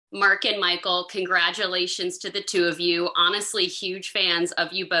Mark and Michael, congratulations to the two of you. Honestly, huge fans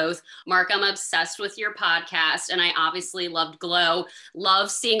of you both. Mark, I'm obsessed with your podcast, and I obviously loved Glow.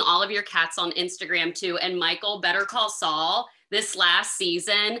 Love seeing all of your cats on Instagram too. And Michael, Better Call Saul this last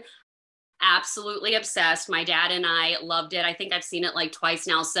season, absolutely obsessed. My dad and I loved it. I think I've seen it like twice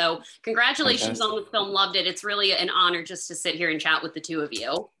now. So congratulations Fantastic. on the film. Loved it. It's really an honor just to sit here and chat with the two of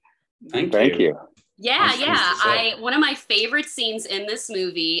you. Thank you. Yeah, Nice things yeah. to say. One of my favorite scenes in this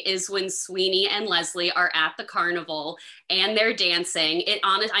movie is when Sweeney and Leslie are at the carnival and they're dancing.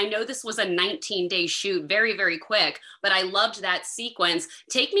 I know this was a 19-day shoot, very, very quick, but I loved that sequence.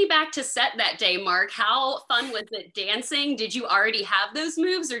 Take me back to set that day, Mark. How fun was it dancing? Did you already have those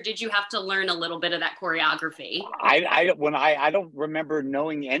moves, or did you have to learn a little bit of that choreography? I don't remember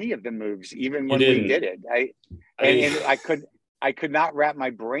knowing any of the moves, even when we did it. I could not wrap my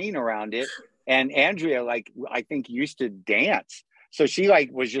brain around it. And Andrea, I think used to dance. So she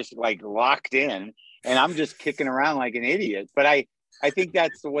was just locked in, and I'm just kicking around like an idiot. But I think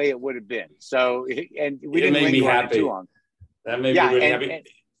that's the way it would have been. So, and we didn't made me linger on it happy. too long. That made me really happy.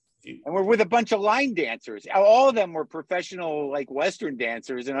 And we're with a bunch of line dancers. All of them were professional, Western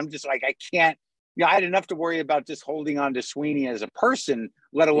dancers. And I'm just I can't, I had enough to worry about just holding on to Sweeney as a person,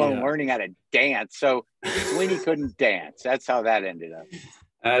 let alone learning how to dance. So Sweeney couldn't dance. That's how that ended up.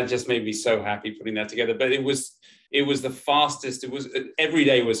 It just made me so happy putting that together. But it was the fastest. Every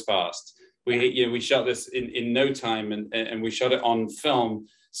day was fast. We shot this in no time, and we shot it on film.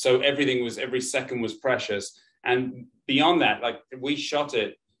 So every second was precious. And beyond that, we shot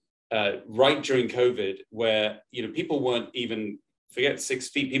it right during COVID, where people weren't even, forget 6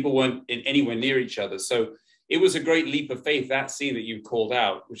 feet, people weren't anywhere near each other. So it was a great leap of faith, that scene that you called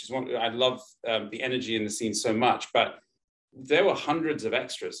out, which is one I love, the energy in the scene so much. But there were hundreds of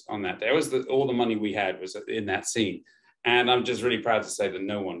extras on that. There was all the money we had was in that scene. And I'm just really proud to say that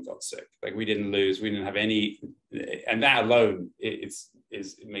no one got sick. We didn't lose, we didn't have any, and that alone, it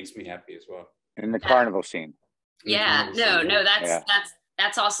makes me happy as well. In the carnival scene. Yeah,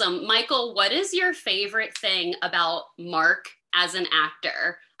 that's awesome. Michael, what is your favorite thing about Mark as an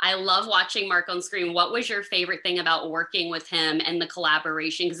actor? I love watching Mark on screen. What was your favorite thing about working with him and the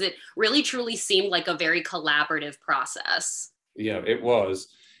collaboration? Because it really truly seemed like a very collaborative process. Yeah, it was.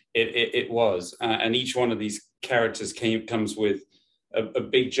 It was. And each one of these characters comes with a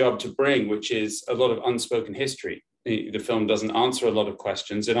big job to bring, which is a lot of unspoken history. The film doesn't answer a lot of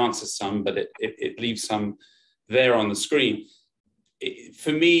questions. It answers some, but it leaves some there on the screen.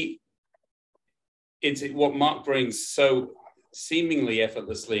 For me, it's what Mark brings so seemingly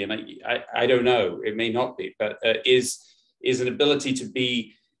effortlessly, and I don't know, it may not be, but is an ability to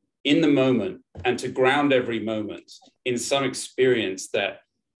be in the moment and to ground every moment in some experience that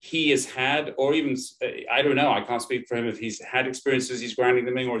he has had, or even, I don't know, I can't speak for him if he's had experiences he's grounding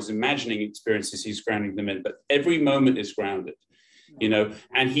them in, or is imagining experiences he's grounding them in, but every moment is grounded,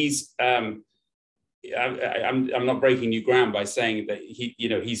 and he's, I'm not breaking new ground by saying that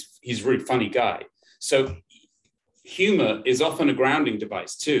he's a really funny guy. So humor is often a grounding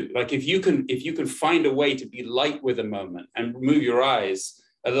device too. If you can find a way to be light with a moment and move your eyes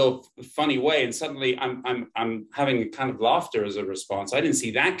a little funny way, and suddenly I'm having a kind of laughter as a response. I didn't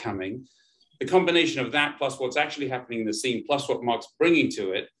see that coming. The combination of that plus what's actually happening in the scene plus what Mark's bringing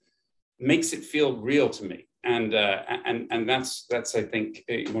to it makes it feel real to me. And that's I think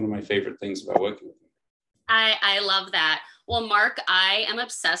one of my favorite things about working with him. I love that. Well, Mark, I am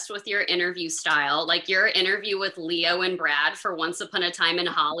obsessed with your interview style. Your interview with Leo and Brad for Once Upon a Time in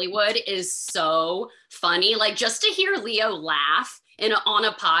Hollywood is so funny. Just to hear Leo laugh on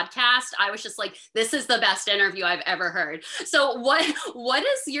a podcast, I was just this is the best interview I've ever heard. So what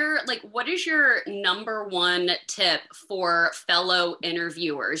is your number one tip for fellow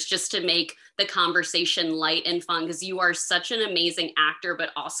interviewers, just to make the conversation light and fun? Because you are such an amazing actor,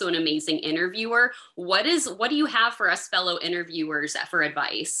 but also an amazing interviewer. What do you have for us fellow interviewers for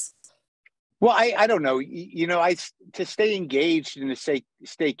advice? Well, I don't know, to stay engaged and to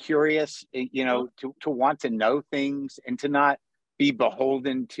stay curious, to want to know things and to not be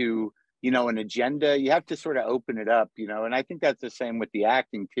beholden to, an agenda. You have to sort of open it up, and I think that's the same with the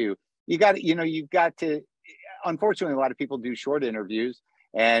acting too. You've got to, unfortunately, a lot of people do short interviews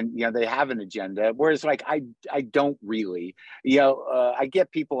and, they have an agenda. Whereas I don't really, I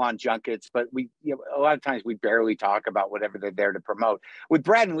get people on junkets, but a lot of times we barely talk about whatever they're there to promote. With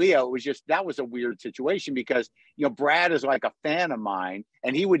Brad and Leo, that was a weird situation because, Brad is a fan of mine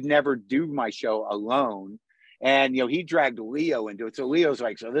and he would never do my show alone. And, he dragged Leo into it. So Leo's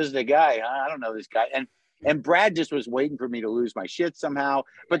so this is the guy. I don't know this guy. And Brad just was waiting for me to lose my shit somehow.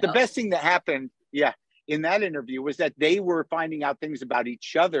 But the best thing that happened, in that interview was that they were finding out things about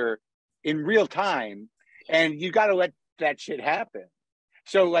each other in real time, and you got to let that shit happen.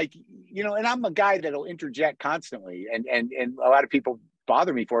 So like, you know, and I'm a guy that'll interject constantly, and a lot of people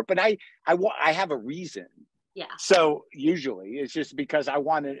bother me for it, but I have a reason. Yeah. So usually it's just because I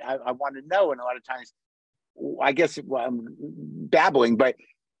want to know, and a lot of times, I guess, well, I'm babbling, but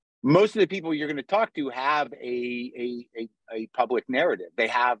most of the people you're going to talk to have a public narrative. They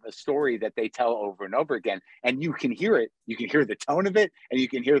have a story that they tell over and over again, and you can hear it. You can hear the tone of it, and you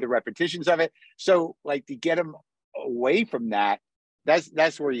can hear the repetitions of it. So, like, to get them away from that,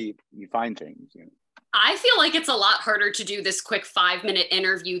 that's where you find things. You know? I feel like it's a lot harder to do this quick 5-minute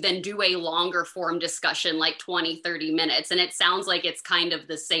interview than do a longer form discussion, like 20, 30 minutes. And it sounds like it's kind of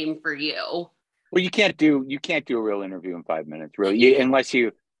the same for you. Well, you can't do a real interview in 5 minutes, really, unless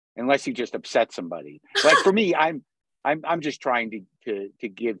you just upset somebody. Like for me, I'm just trying to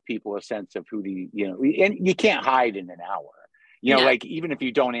give people a sense of who and you can't hide in an hour. You know, like even if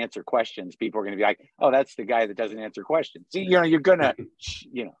you don't answer questions, people are going to be like, "Oh, that's the guy that doesn't answer questions." So, you know, you're gonna,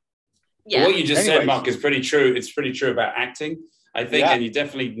 you know. Yeah. What you just said, Mark, is pretty true. It's pretty true about acting, I think, and you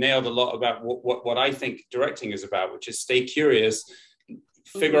definitely nailed a lot about what I think directing is about, which is stay curious,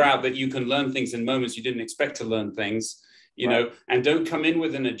 figure out that you can learn things in moments you didn't expect to learn things. You know, and don't come in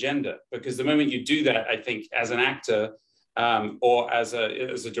with an agenda, because the moment you do that, I think, as an actor or as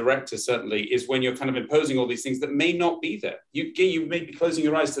a director, certainly, is when you're kind of imposing all these things that may not be there. You may be closing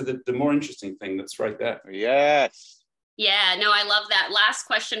your eyes to the more interesting thing that's right there. Yes. Yeah, no, I love that. Last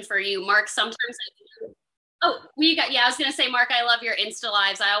question for you, Mark. Sometimes I was going to say, Mark, I love your Insta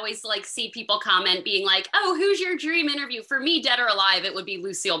lives. I always like see people comment being like, "Oh, who's your dream interview?" For me, dead or alive, it would be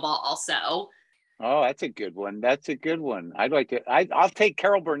Lucille Ball also. Oh, that's a good one. That's a good one. I'll take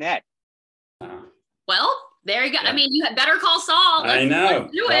Carol Burnett. Well, there you go. Yeah. I mean, you had Better Call Saul.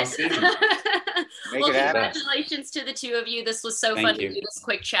 Let's do it. Well, congratulations to the two of you. This was so fun to do this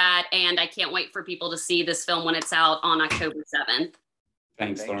quick chat, and I can't wait for people to see this film when it's out on October 7th.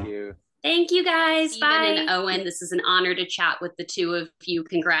 Thanks, Laura. Thank you. Thank you, guys. Bye. And Owen, this is an honor to chat with the two of you.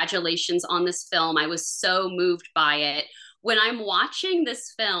 Congratulations on this film. I was so moved by it. When I'm watching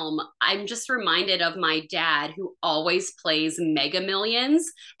this film, I'm just reminded of my dad, who always plays Mega Millions,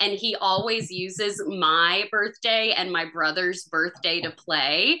 and he always uses my birthday and my brother's birthday to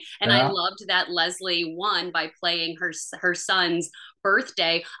play. And I loved that Leslie won by playing her son's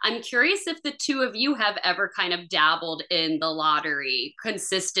birthday. I'm curious if the two of you have ever kind of dabbled in the lottery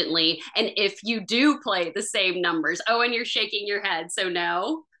consistently, and if you do play the same numbers. Owen, you're shaking your head, so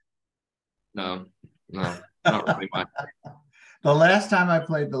no? No. Not really much. The last time I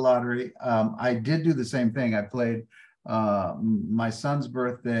played the lottery, I did do the same thing. I played my son's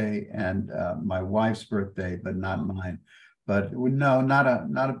birthday and my wife's birthday, but not mine. But no, not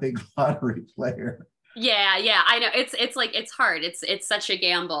a big lottery player. Yeah, I know. It's like, it's hard. It's such a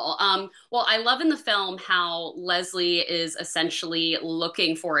gamble. Well, I love in the film how Leslie is essentially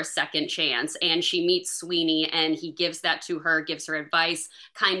looking for a second chance, and she meets Sweeney, and he gives that to her, gives her advice,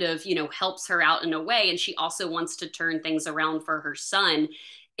 kind of, you know, helps her out in a way. And she also wants to turn things around for her son.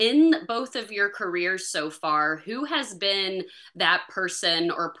 In both of your careers so far, who has been that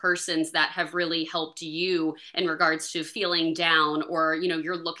person or persons that have really helped you in regards to feeling down, or, you know,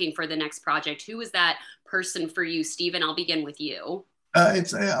 you're looking for the next project? Who is that person for you? Steven, I'll begin with you.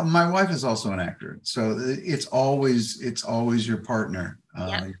 It's my wife is also an actor, so it's always your partner,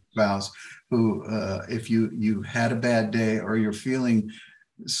 your spouse, who if you had a bad day or you're feeling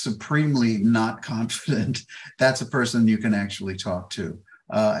supremely not confident, that's a person you can actually talk to.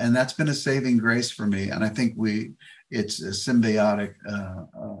 And that's been a saving grace for me. And I think it's a symbiotic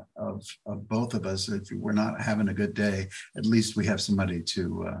of both of us. If we're not having a good day, at least we have somebody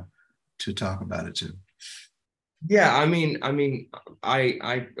to talk about it to. Yeah, I mean,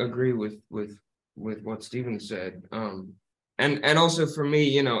 I agree with what Steven said. And also for me,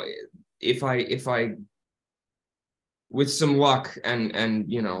 you know, if I with some luck and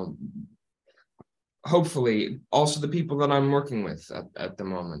you know, hopefully also the people that I'm working with at the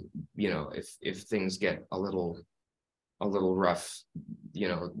moment, you know, if things get a little rough, you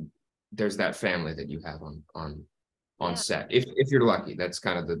know, there's that family that you have on set. If you're lucky, that's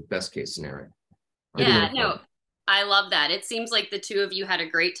kind of the best case scenario. Yeah, no, I love that. It seems like the two of you had a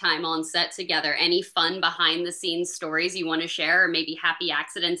great time on set together. Any fun behind the scenes stories you want to share, or maybe happy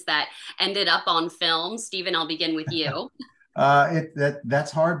accidents that ended up on film? Steven, I'll begin with you.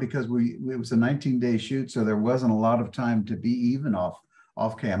 That's hard because it was a 19-day shoot, so there wasn't a lot of time to be even off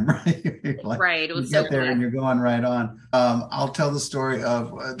camera. Like, right, it was you get there and you're going right on. I'll tell the story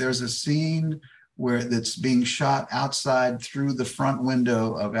of there's a scene where that's being shot outside through the front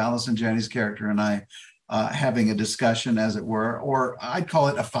window of Allison Janney's character and I. having a discussion, as it were, or I'd call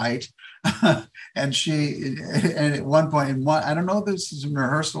it a fight. And at one point, I don't know if this is in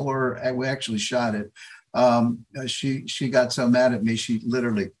rehearsal or we actually shot it. She got so mad at me, she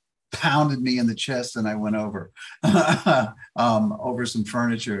literally pounded me in the chest, and I went over over some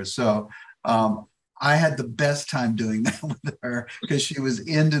furniture. So I had the best time doing that with her, because she was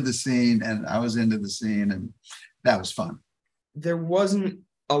into the scene and I was into the scene, and that was fun. There wasn't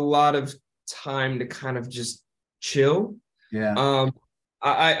a lot of time to kind of just chill. Yeah.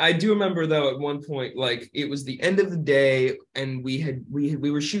 I do remember though, at one point, like it was the end of the day and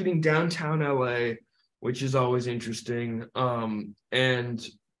we were shooting downtown LA, which is always interesting. And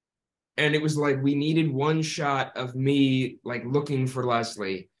it was like we needed one shot of me like looking for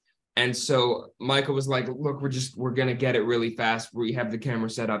Leslie. And so Michael was like, look, we're gonna get it really fast. We have the camera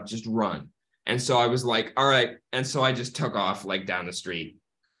set up, just run. And so I was like, all right. And so I just took off like down the street,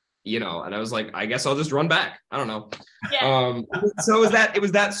 and I was like, I guess I'll just run back. I don't know. Yeah. So it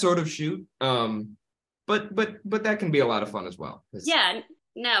was that sort of shoot. But that can be a lot of fun as well. Yeah.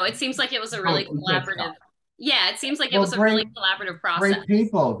 No, it seems like it was a really collaborative. Yeah, it seems like it was a really collaborative process. Great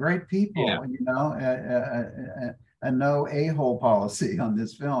people, yeah. A no a-hole policy on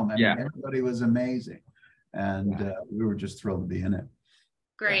this film. I mean, everybody was amazing. And we were just thrilled to be in it.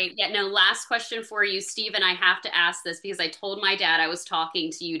 Great. Yeah, no, last question for you, Stephen. I have to ask this because I told my dad I was talking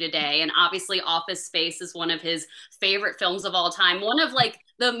to you today, and obviously Office Space is one of his favorite films of all time. One of like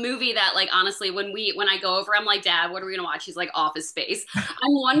the movie that like honestly when I go over, I'm like, Dad, what are we gonna watch? He's like, Office Space. I'm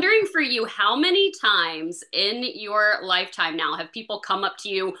wondering for you, how many times in your lifetime now have people come up to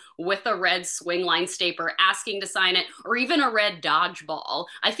you with a red swing line stapler asking to sign it, or even a red dodgeball?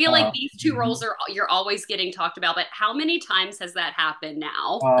 I feel like these two roles you're always getting talked about, but how many times has that happened now?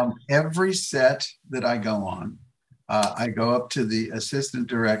 Every set that I go on, I go up to the assistant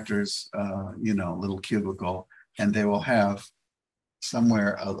director's, little cubicle, and they will have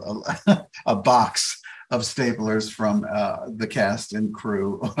somewhere a box of staplers from the cast and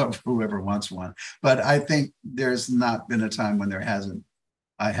crew of whoever wants one. But I think there's not been a time when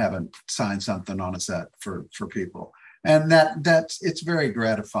I haven't signed something on a set for people. And it's very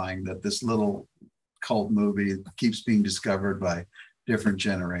gratifying that this little cult movie keeps being discovered by different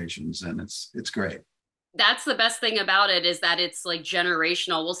generations, and it's great. That's the best thing about it, is that it's like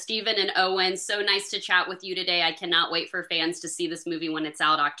generational. Well, Stephen and Owen, so nice to chat with you today. I cannot wait for fans to see this movie when it's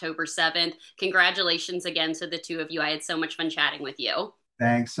out October 7th. Congratulations again to the two of you. I had so much fun chatting with you.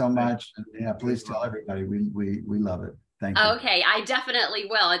 Thanks so much. Yeah, please tell everybody we love it. Thank you. Okay, I definitely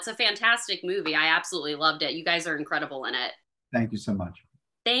will. It's a fantastic movie. I absolutely loved it. You guys are incredible in it. Thank you so much.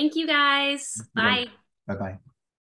 Thank you guys. Bye. Bye-bye.